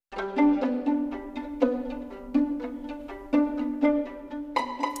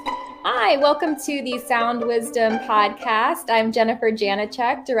Hi, welcome to the Sound Wisdom podcast. I'm Jennifer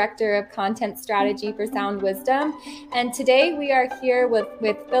Janachek, Director of Content Strategy for Sound Wisdom. And today we are here with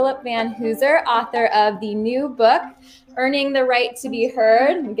Phillip Van Hooser, author of the new book, Earning the Right to Be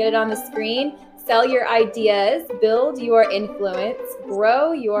Heard. We'll get it on the screen. Sell your ideas, build your influence,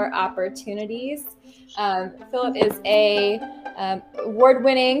 grow your opportunities. Phillip is a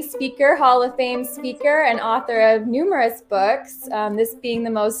award-winning speaker, Hall of Fame speaker, and author of numerous books, this being the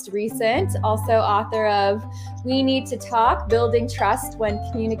most recent. Also author of We Need to Talk, Building Trust When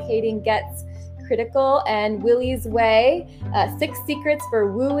Communicating Gets Critical, and Willie's Way, 6 Secrets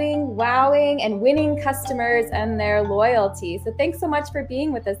for Wooing, Wowing, and Winning Customers and Their Loyalty. So thanks so much for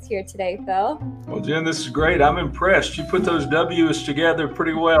being with us here today, Phil. Well, Jen, this is great. I'm impressed. You put those W's together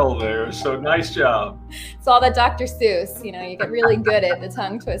pretty well there. So nice job. It's all that Dr. Seuss, you get really good at the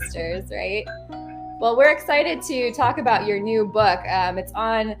tongue twisters, right? Well, we're excited to talk about your new book. It's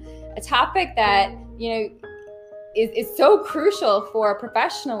on a topic that, is so crucial for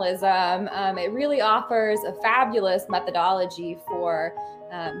professionalism. It really offers a fabulous methodology for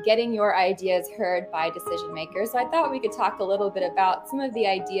getting your ideas heard by decision makers. So I thought we could talk a little bit about some of the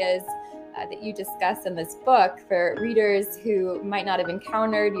ideas that you discuss in this book for readers who might not have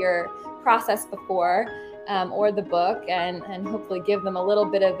encountered your process before, or the book, and hopefully give them a little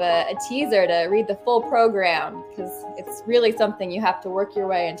bit of a teaser to read the full program, because it's really something you have to work your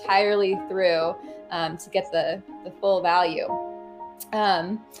way entirely through to get the full value.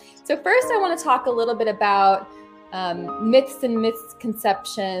 So first I want to talk a little bit about myths and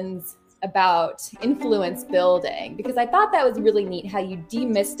misconceptions about influence building, because I thought that was really neat how you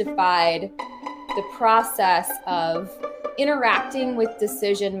demystified the process of interacting with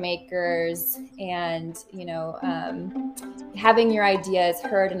decision makers and, having your ideas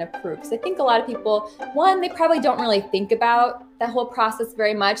heard and approved. Because I think a lot of people, one, they probably don't really think about that whole process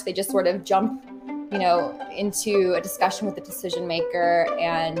very much. They just sort of jump, into a discussion with the decision maker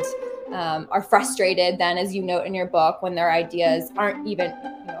and are frustrated then, as you note in your book, when their ideas aren't even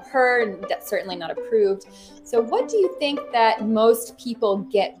heard, and that's certainly not approved. So what do you think that most people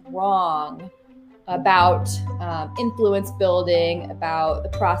get wrong about influence building, about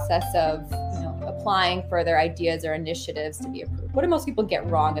the process of applying for their ideas or initiatives to be approved? What do most people get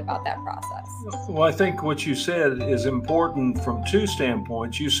wrong about that process? Well, I think what you said is important from 2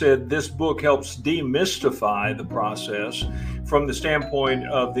 standpoints. You said this book helps demystify the process from the standpoint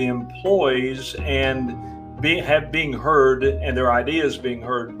of the employees and being heard and their ideas being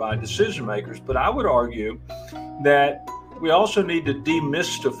heard by decision makers. But I would argue that we also need to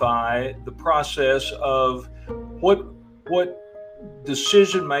demystify the process of what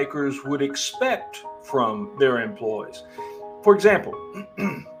decision makers would expect from their employees. For example,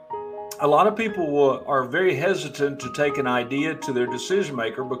 a lot of people are very hesitant to take an idea to their decision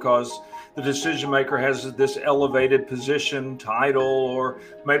maker because the decision maker has this elevated position, title, or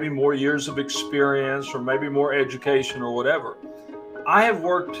maybe more years of experience, or maybe more education or whatever. I have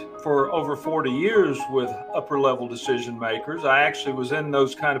worked for over 40 years with upper level decision makers. I actually was in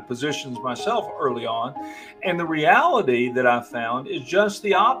those kind of positions myself early on. And the reality that I found is just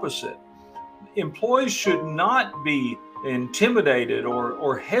the opposite. Employees should not be intimidated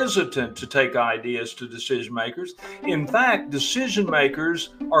or hesitant to take ideas to decision makers. In fact, decision makers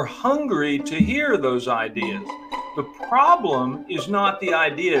are hungry to hear those ideas. The problem is not the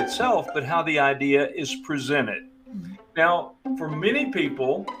idea itself, but how the idea is presented. Now, for many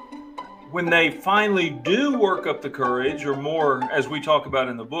people, when they finally do work up the courage, or more, as we talk about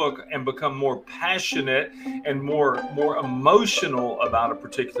in the book, and become more passionate and more emotional about a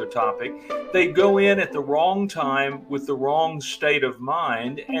particular topic, they go in at the wrong time with the wrong state of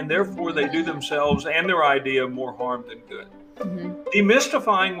mind, and therefore they do themselves and their idea more harm than good. Mm-hmm.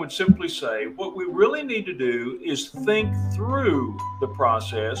 Demystifying would simply say what we really need to do is think through the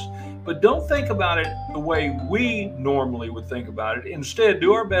process, but don't think about it the way we normally would think about it. Instead,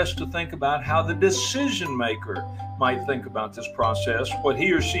 do our best to think about how the decision maker might think about this process, what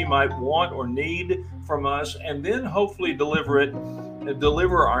he or she might want or need from us, and then hopefully deliver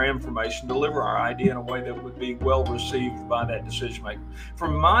our information, deliver our idea in a way that would be well received by that decision maker.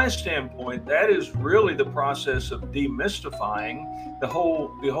 From my standpoint, that is really the process of demystifying the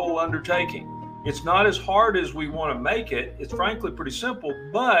whole undertaking. It's not as hard as we want to make it. It's frankly pretty simple,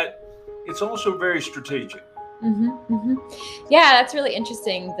 but it's also very strategic. Mm-hmm, mm-hmm. Yeah, that's really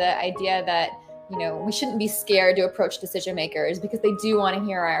interesting. The idea that we shouldn't be scared to approach decision makers because they do want to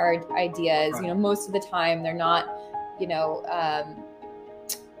hear our ideas. Right. Most of the time they're not, they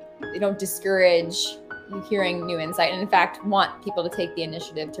don't discourage hearing new insight, and in fact want people to take the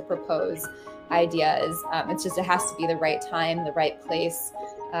initiative to propose ideas. It's just, it has to be the right time, the right place,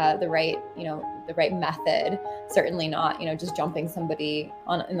 the right method. Certainly not, just jumping somebody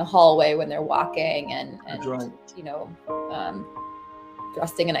in the hallway when they're walking and right.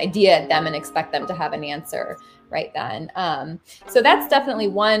 thrusting an idea at them and expect them to have an answer right then. So that's definitely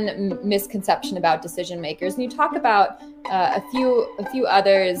one misconception about decision makers. And you talk about a few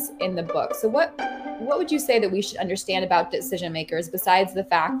others in the book. So what would you say that we should understand about decision makers besides the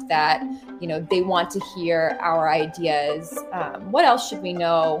fact that, they want to hear our ideas? What else should we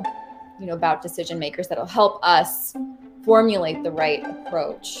know, about decision makers that'll help us formulate the right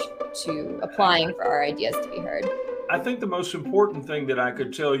approach to applying for our ideas to be heard? I think the most important thing that I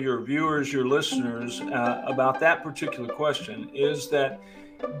could tell your viewers, your listeners about that particular question is that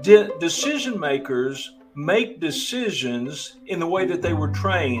decision makers make decisions in the way that they were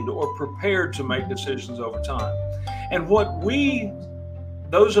trained or prepared to make decisions over time. And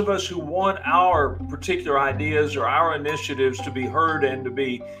those of us who want our particular ideas or our initiatives to be heard and to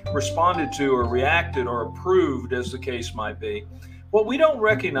be responded to or reacted or approved, as the case might be, what we don't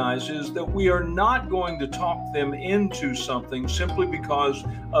recognize is that we are not going to talk them into something simply because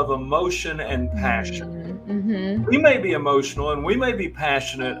of emotion and passion. Mm-hmm. We may be emotional and we may be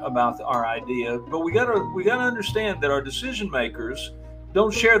passionate about our idea, but we gotta understand that our decision makers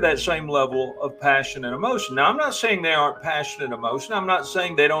don't share that same level of passion and emotion. Now, I'm not saying they aren't passionate and emotion. I'm not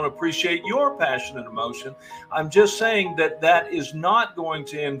saying they don't appreciate your passion and emotion. I'm just saying that is not going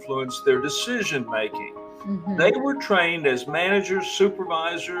to influence their decision making. Mm-hmm. They were trained as managers,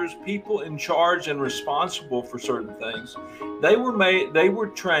 supervisors, people in charge and responsible for certain things. They were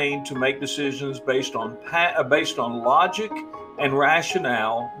trained to make decisions based on logic and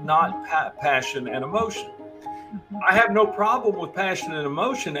rationale, not passion and emotion. Mm-hmm. I have no problem with passion and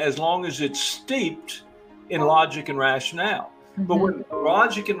emotion as long as it's steeped in logic and rationale. Mm-hmm. But when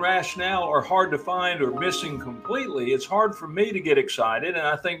logic and rationale are hard to find or missing completely, it's hard for me to get excited. And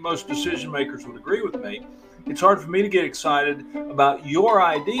I think most decision makers would agree with me. It's hard for me to get excited about your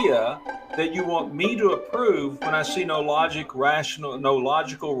idea that you want me to approve when I see no logical,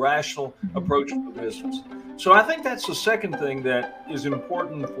 rational approach to business. So I think that's the second thing that is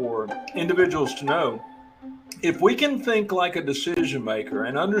important for individuals to know. If we can think like a decision maker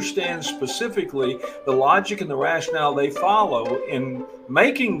and understand specifically the logic and the rationale they follow in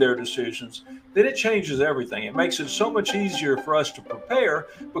making their decisions, then it changes everything. It makes it so much easier for us to prepare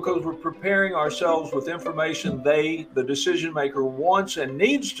because we're preparing ourselves with information the decision maker wants and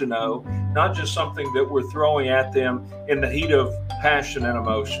needs to know, not just something that we're throwing at them in the heat of passion and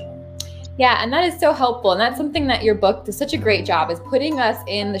emotion. Yeah, and that is so helpful. And that's something that your book does such a great job, is putting us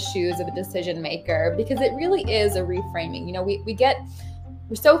in the shoes of a decision maker, because it really is a reframing.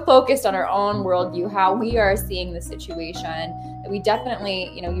 We're so focused on our own worldview, how we are seeing the situation, that we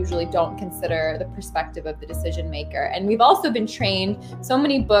definitely, usually don't consider the perspective of the decision maker. And we've also been trained, so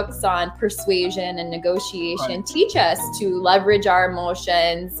many books on persuasion and negotiation teach us to leverage our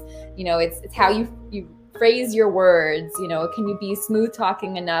emotions. It's how you phrase your words. Can you be smooth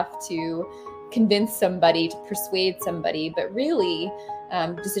talking enough to convince somebody, to persuade somebody? But really,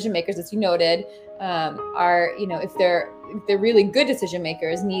 decision makers, as you noted, are, if they're really good decision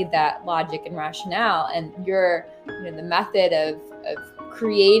makers, need that logic and rationale. And the method of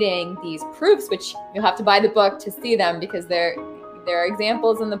creating these proofs, which you'll have to buy the book to see them, because there are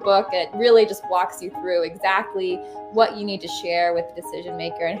examples in the book. It really just walks you through exactly what you need to share with the decision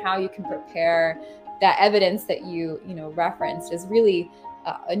maker and how you can prepare. That evidence that you referenced is really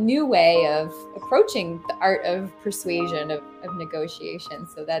a new way of approaching the art of persuasion, of negotiation.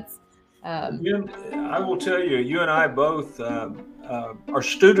 So that's I will tell you, you and I both are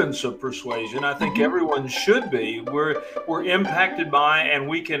students of persuasion. I think everyone should be. We're impacted by, and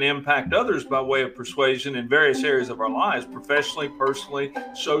we can impact others by way of persuasion in various areas of our lives, professionally, personally,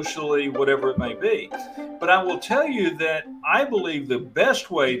 socially, whatever it may be. But I will tell you that I believe the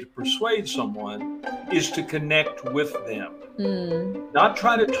best way to persuade someone is to connect with them. Not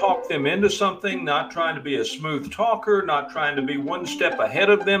try to talk them into something, not trying to be a smooth talker, not trying to be one step ahead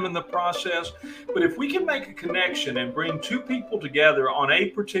of them in the process. But if we can make a connection and bring two people together on a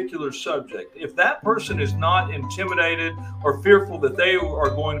particular subject, if that person is not intimidated or fearful that they are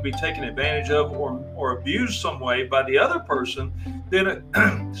going to be taken advantage of or abused some way by the other person, then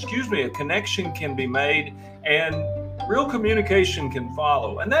a connection can be made and real communication can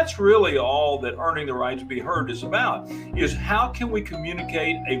follow. And that's really all that earning the right to be heard is about, is how can we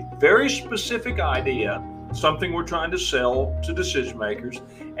communicate a very specific idea, something we're trying to sell to decision makers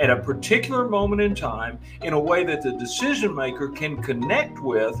at a particular moment in time, in a way that the decision maker can connect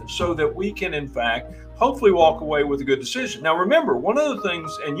with, so that we can, in fact, hopefully walk away with a good decision. Now, remember, one of the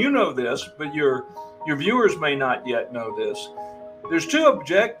things, and you know this, but your viewers may not yet know this, there's two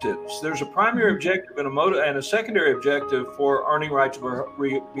objectives. There's a primary objective and a secondary objective for earning right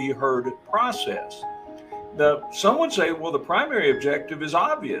to be heard process. Some would say, well, the primary objective is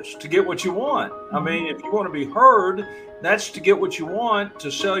obvious, to get what you want. I mean, if you want to be heard, that's to get what you want,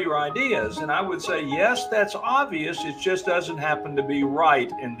 to sell your ideas. And I would say, yes, that's obvious. It just doesn't happen to be right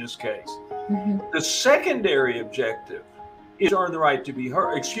in this case. The secondary objective is to earn the right to be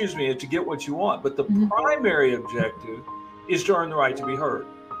heard, is to get what you want. But the primary objective is to earn the right to be heard.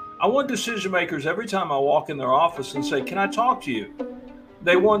 I want decision makers, every time I walk in their office and say, can I talk to you?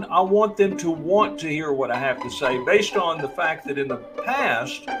 I want them to want to hear what I have to say, based on the fact that in the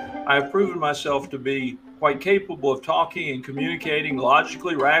past, I've proven myself to be quite capable of talking and communicating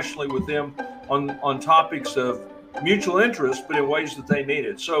logically, rationally with them on topics of mutual interest, but in ways that they need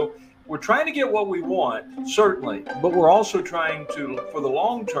it. So we're trying to get what we want, certainly, but we're also trying to, for the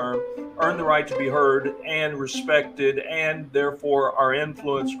long term, earn the right to be heard and respected, and therefore our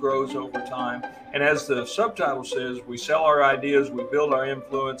influence grows over time. And as the subtitle says, we sell our ideas, we build our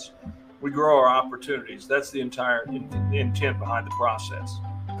influence, we grow our opportunities. That's the entire intent behind the process.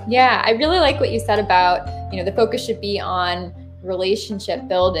 Yeah, I really like what you said about, the focus should be on relationship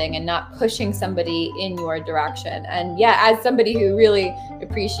building and not pushing somebody in your direction. And yeah, as somebody who really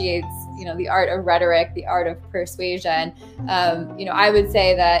appreciates, the art of rhetoric, the art of persuasion, I would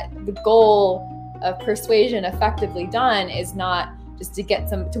say that the goal of persuasion effectively done is not just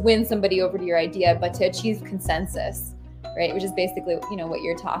to win somebody over to your idea, but to achieve consensus, right? Which is basically, what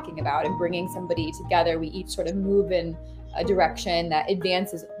you're talking about, and bringing somebody together. We each sort of move in a direction that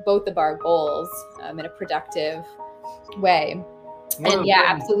advances both of our goals in a productive way. And yeah,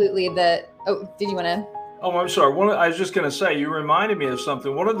 absolutely. Did you want to? Oh, I'm sorry. I was just going to say, you reminded me of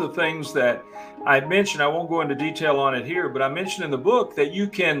something. One of the things that I mentioned, I won't go into detail on it here, but I mentioned in the book that you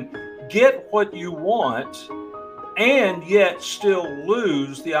can get what you want and yet still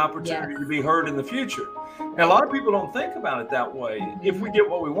lose the opportunity to be heard in the future. And a lot of people don't think about it that way. If we get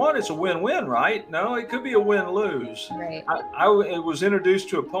what we want, it's a win-win, right? No, it could be a win-lose. Right. I was introduced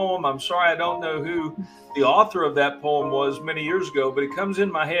to a poem. I'm sorry, I don't know who the author of that poem was many years ago, but it comes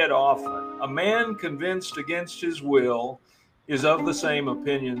in my head often. A man convinced against his will is of the same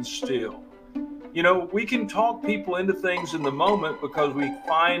opinion still. We can talk people into things in the moment because we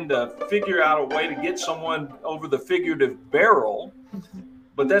figure out a way to get someone over the figurative barrel.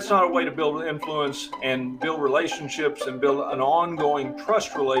 But that's not a way to build influence and build relationships and build an ongoing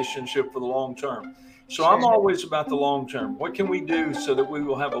trust relationship for the long term. So I'm always about the long term. What can we do so that we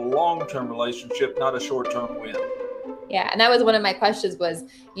will have a long-term relationship, not a short-term win? Yeah, and that was one of my questions was,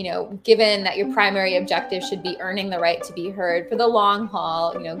 given that your primary objective should be earning the right to be heard for the long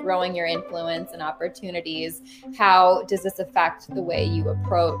haul, growing your influence and opportunities, how does this affect the way you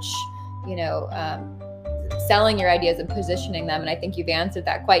approach, selling your ideas and positioning them? And I think you've answered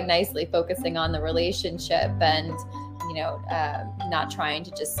that quite nicely, focusing on the relationship and, not trying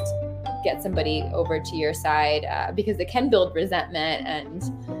to just get somebody over to your side because it can build resentment and,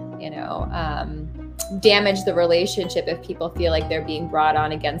 damage the relationship if people feel like they're being brought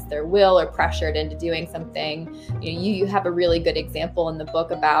on against their will or pressured into doing something. You have a really good example in the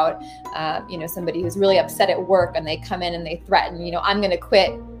book about, somebody who's really upset at work and they come in and they threaten, I'm going to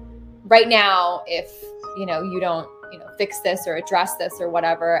quit right now if, you don't, fix this or address this or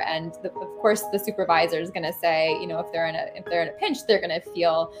whatever. And of course the supervisor is going to say, if they're in a pinch, they're going to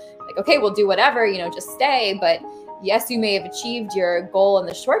feel like, okay, we'll do whatever, just stay. But yes, you may have achieved your goal in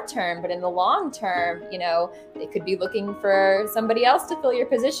the short term, but in the long term, they could be looking for somebody else to fill your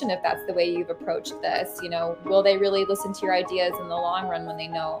position if that's the way you've approached this. Will they really listen to your ideas in the long run when they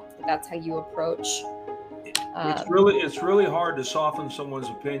know that that's how you approach? It's really hard to soften someone's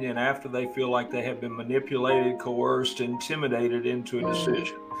opinion after they feel like they have been manipulated, coerced, intimidated into a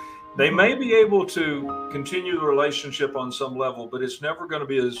decision. They may be able to continue the relationship on some level, but it's never going to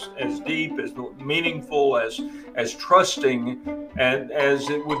be as deep, as meaningful, as trusting, and as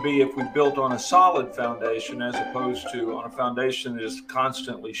it would be if we built on a solid foundation, as opposed to on a foundation that is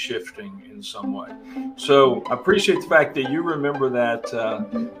constantly shifting in some way. So I appreciate the fact that you remember that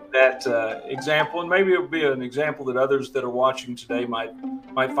example, and maybe it'll be an example that others that are watching today might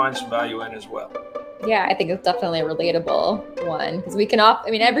find some value in as well. Yeah, I think it's definitely a relatable one because we can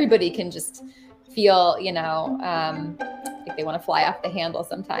everybody can just feel, like they want to fly off the handle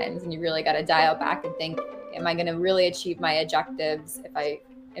sometimes, and you really got to dial back and think, am I going to really achieve my objectives if I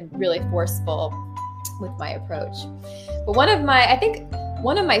am really forceful with my approach? But one of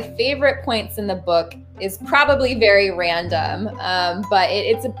my favorite points in the book is probably very random, but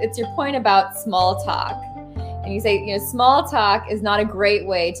it's your point about small talk. And you say, small talk is not a great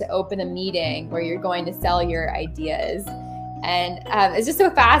way to open a meeting where you're going to sell your ideas. And it's just so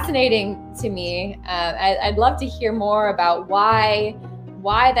fascinating to me. I'd love to hear more about why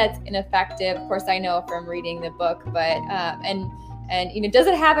that's ineffective. Of course, I know from reading the book, but and does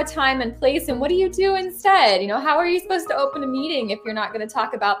it have a time and place? And what do you do instead? How are you supposed to open a meeting if you're not going to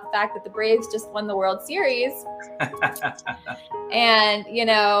talk about the fact that the Braves just won the World Series? And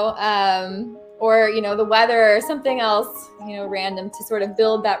or the weather or something else, random, to sort of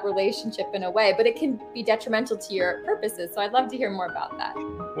build that relationship in a way, but it can be detrimental to your purposes. So I'd love to hear more about that.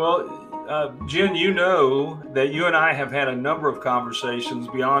 Well, Jen, you know that you and I have had a number of conversations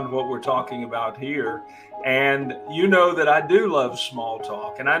beyond what we're talking about here. And you know that I do love small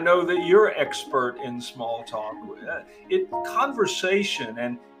talk, and I know that you're expert in small talk. Conversation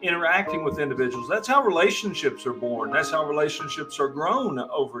and interacting with individuals, that's how relationships are born. That's how relationships are grown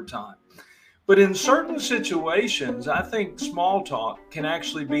over time. But in certain situations, I think small talk can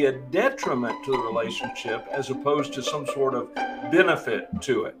actually be a detriment to the relationship as opposed to some sort of benefit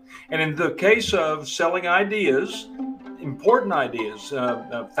to it. And in the case of selling ideas, important ideas,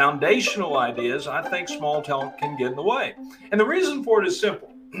 foundational ideas, I think small talk can get in the way. And the reason for it is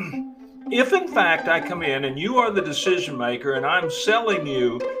simple. If in fact I come in and you are the decision maker and I'm selling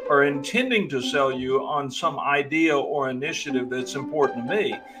you or intending to sell you on some idea or initiative that's important to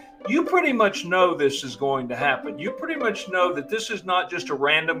me, you pretty much know this is going to happen. You pretty much know that this is not just a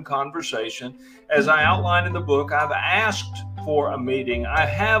random conversation. As I outline in the book, I've asked for a meeting. I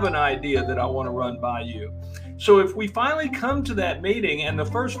have an idea that I want to run by you. So if we finally come to that meeting and the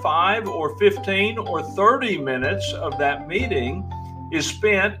first 5 or 15 or 30 minutes of that meeting is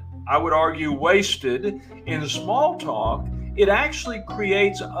spent, I would argue, wasted in small talk, it actually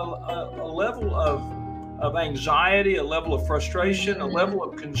creates a level of anxiety, a level of frustration, a level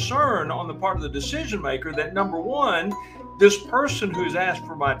of concern on the part of the decision maker that, number one, this person who's asked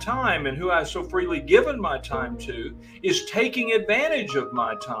for my time and who I've so freely given my time to is taking advantage of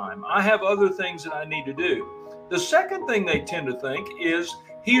my time. I have other things that I need to do. The second thing they tend to think is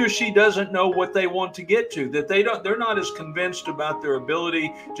he or she doesn't know what they want to get to, that they're not as convinced about their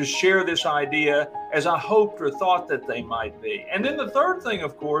ability to share this idea as I hoped or thought that they might be. And then the third thing,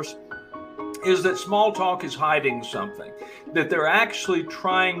 of course, is that small talk is hiding something, that they're actually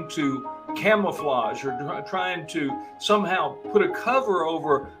trying to camouflage or trying to somehow put a cover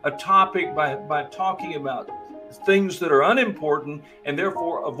over a topic by talking about things that are unimportant and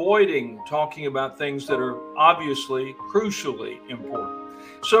therefore avoiding talking about things that are obviously crucially important.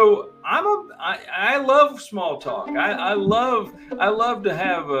 So I love small talk. I love to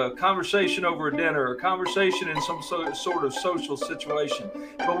have a conversation over a dinner, a conversation in some sort of social situation.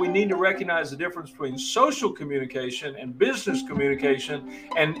 But we need to recognize the difference between social communication and business communication,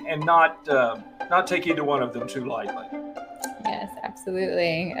 and not take either one of them too lightly. Yes,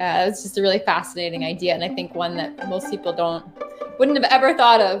 absolutely. It's just a really fascinating idea, and I think one that most people wouldn't have ever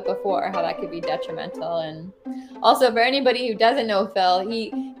thought of before, how that could be detrimental. And also, for anybody who doesn't know Phil,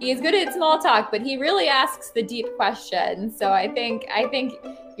 he is good at small talk, but he really asks the deep questions. So I think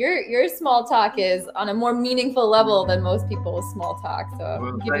your small talk is on a more meaningful level than most people's small talk. So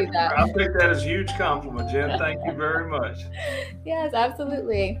I'll give you that. I'll take that as a huge compliment, Jen. Thank you very much. Yes,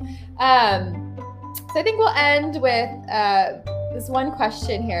 absolutely. So I think we'll end with this one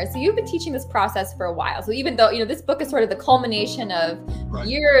question here. So you've been teaching this process for a while. So even though, this book is sort of the culmination of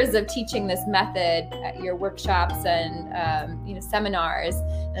years of teaching this method at your workshops and, seminars,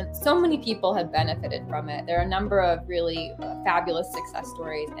 and so many people have benefited from it. There are a number of really fabulous success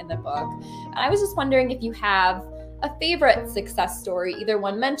stories in the book. And I was just wondering if you have a favorite success story, either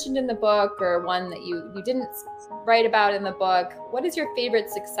one mentioned in the book or one that you didn't write about in the book. What is your favorite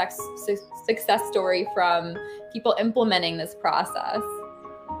success story from people implementing this process?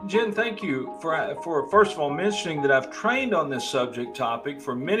 Jen, thank you for first of all mentioning that I've trained on this subject topic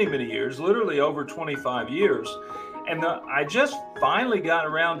for many, many years, literally over 25 years. And I just finally got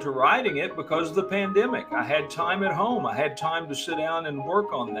around to writing it because of the pandemic. I had time at home. I had time to sit down and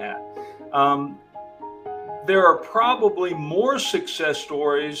work on that. There are probably more success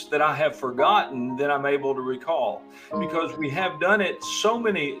stories that I have forgotten than I'm able to recall, because we have done it so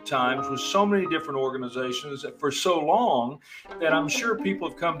many times with so many different organizations for so long that I'm sure people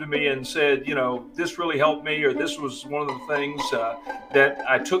have come to me and said, this really helped me, or this was one of the things that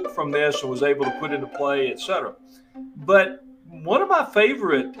I took from this and was able to put into play, etc. But one of my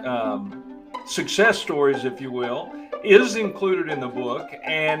favorite success stories, if you will, is included in the book,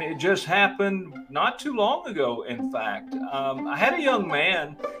 and it just happened not too long ago. In fact, I had a young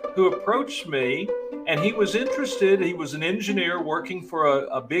man who approached me, and he was interested. He was an engineer working for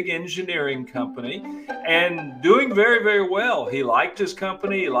a big engineering company and doing very, very well. He liked his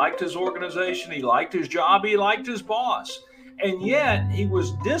company, he liked his organization, he liked his job, he liked his boss. And yet he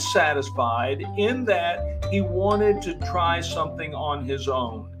was dissatisfied in that he wanted to try something on his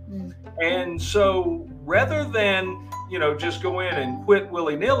own. And so rather than, just go in and quit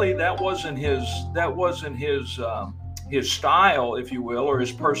willy-nilly, that wasn't his style, if you will, or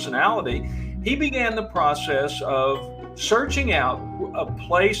his personality. He began the process of searching out a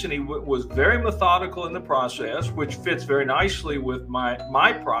place, and he was very methodical in the process, which fits very nicely with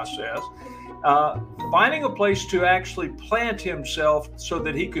my process, finding a place to actually plant himself so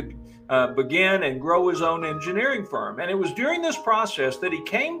that he could begin and grow his own engineering firm. And it was during this process that he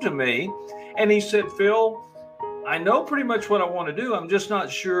came to me and he said, Phil, I know pretty much what I want to do. I'm just not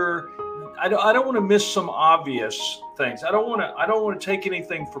sure. I don't want to miss some obvious things. I don't want to take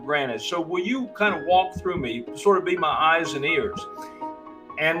anything for granted. So will you kind of walk through me, sort of be my eyes and ears?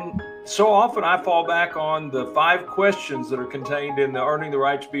 And so often I fall back on the 5 questions that are contained in the Earning the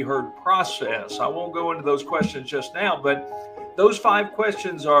Right to Be Heard process. I won't go into those questions just now, but those 5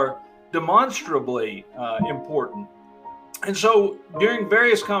 questions are demonstrably important. And so during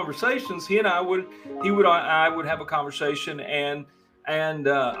various conversations, I would have a conversation, and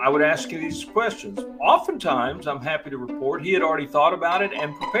I would ask you these questions. Oftentimes, I'm happy to report, he had already thought about it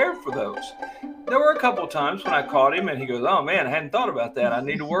and prepared for those. There were a couple of times when I caught him and he goes, oh man, I hadn't thought about that. I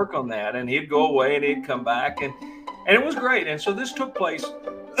need to work on that. And he'd go away and he'd come back, and it was great. And so this took place,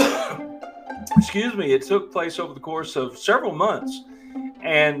 it took place over the course of several months.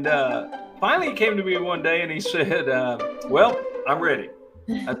 And finally he came to me one day and he said, well, I'm ready.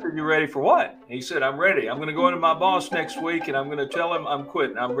 I said, you ready for what? He said, I'm ready. I'm going to go into my boss next week and I'm going to tell him I'm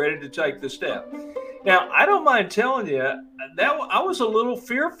quitting. I'm ready to take the step. Now, I don't mind telling you that I was a little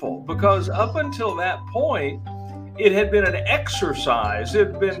fearful, because up until that point, it had been an exercise. It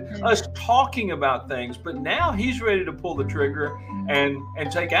had been us talking about things, but now he's ready to pull the trigger and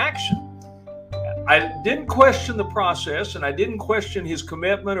take action. I didn't question the process, and I didn't question his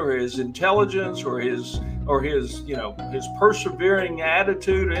commitment or his intelligence or his persevering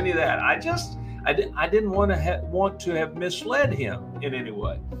attitude or any of that. I didn't want to have misled him in any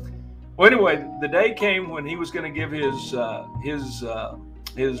way. Well, anyway, the day came when he was going to give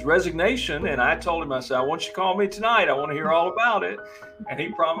his resignation, and I told him, I said, I want you to call me tonight. I want to hear all about it. And he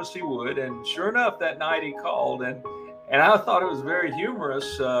promised he would. And sure enough, that night he called, and I thought it was very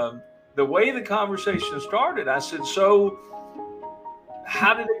humorous. The way the conversation started, I said, so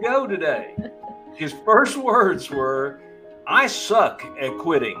how did it go today? His first words were, I suck at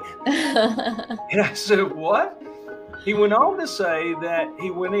quitting. And I said, what? He went on to say that he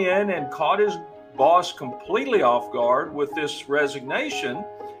went in and caught his boss completely off guard with this resignation.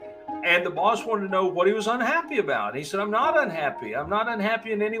 And the boss wanted to know what he was unhappy about. He said, I'm not unhappy. I'm not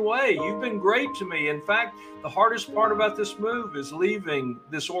unhappy in any way. You've been great to me. In fact, the hardest part about this move is leaving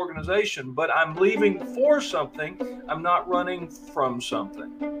this organization, but I'm leaving for something. I'm not running from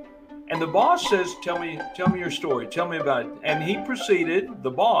something. And the boss says, tell me your story. Tell me about it. And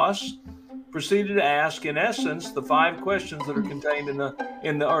the boss proceeded to ask, in essence, the 5 questions that are contained in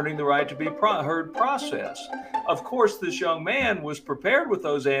the Earning the Right to Be Heard process. Of course, this young man was prepared with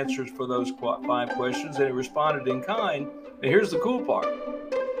those answers for those 5 questions, and he responded in kind. And here's the cool part.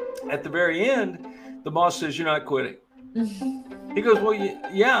 At the very end, the boss says, you're not quitting. He goes, well,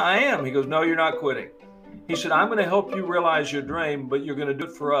 yeah, I am. He goes, no, you're not quitting. He said, I'm going to help you realize your dream, but you're going to do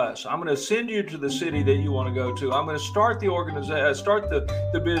it for us. I'm going to send you to the city that you want to go to. I'm going to start the organization, start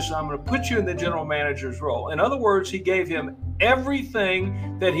the business. I'm going to put you in the general manager's role. In other words, he gave him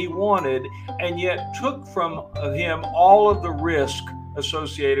everything that he wanted, and yet took from him all of the risk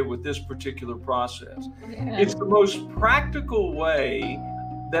associated with this particular process. Yeah. It's the most practical way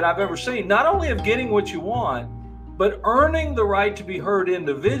that I've ever seen, not only of getting what you want, but earning the right to be heard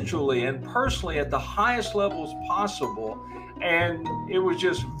individually and personally at the highest levels possible. And it was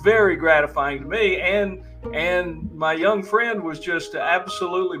just very gratifying to me. And my young friend was just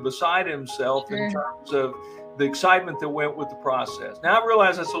absolutely beside himself in terms of the excitement that went with the process. Now, I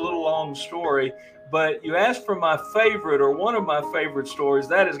realize that's a little long story, but you asked for my favorite, or one of my favorite stories.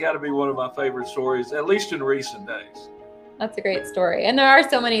 That has got to be one of my favorite stories, at least in recent days. That's a great story. And there are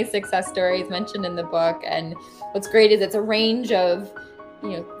so many success stories mentioned in the book. And what's great is it's a range of,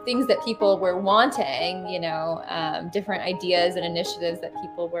 things that people were wanting, different ideas and initiatives that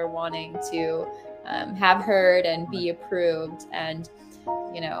people were wanting to have heard and be approved. And,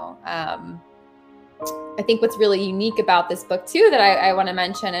 I think what's really unique about this book too, that I want to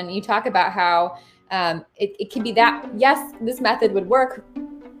mention, and you talk about how it can be that, yes, this method would work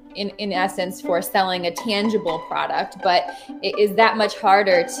in essence for selling a tangible product, but it is that much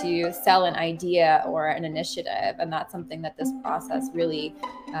harder to sell an idea or an initiative. And that's something that this process really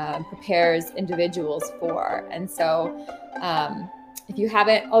prepares individuals for. And so if you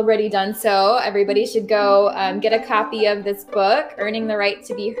haven't already done so, everybody should go get a copy of this book, Earning the Right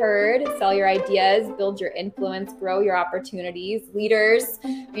to Be Heard, Sell Your Ideas, Build Your Influence, Grow Your Opportunities. Leaders,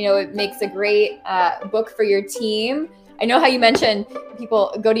 it makes a great book for your team. I know how you mentioned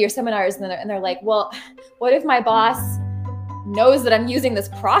people go to your seminars and they're like, well, what if my boss knows that I'm using this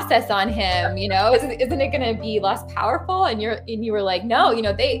process on him? Isn't it going to be less powerful? And you were like, no,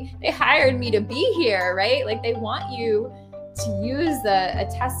 they hired me to be here, right? Like they want you to use a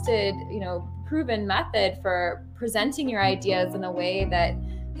tested, proven method for presenting your ideas in a way that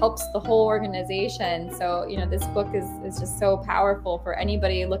helps the whole organization. So, this book is just so powerful for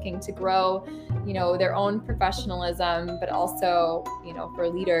anybody looking to grow, their own professionalism, but also, for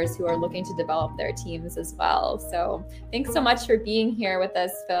leaders who are looking to develop their teams as well. So thanks so much for being here with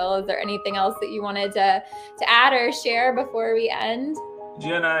us, Phil. Is there anything else that you wanted to add or share before we end?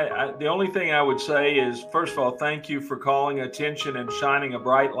 Jen, the only thing I would say is, first of all, thank you for calling attention and shining a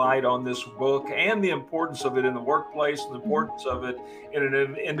bright light on this book and the importance of it in the workplace and the importance of it in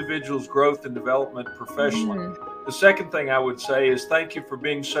an individual's growth and development professionally. Mm-hmm. The second thing I would say is thank you for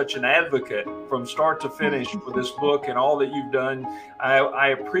being such an advocate from start to finish for this book and all that you've done.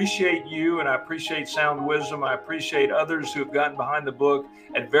 I appreciate you, and I appreciate Sound Wisdom. I appreciate others who have gotten behind the book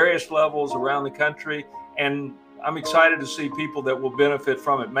at various levels around the country, and I'm excited to see people that will benefit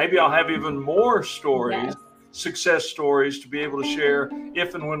from it. Maybe I'll have even more stories, success stories to be able to share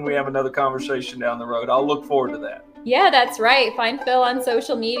if and when we have another conversation down the road. I'll look forward to that. Yeah, that's right. Find Phil on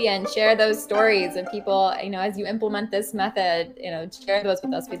social media and share those stories. And people, as you implement this method, share those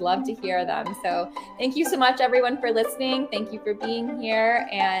with us. We'd love to hear them. So thank you so much, everyone, for listening. Thank you for being here.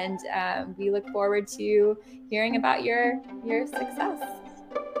 And we look forward to hearing about your success.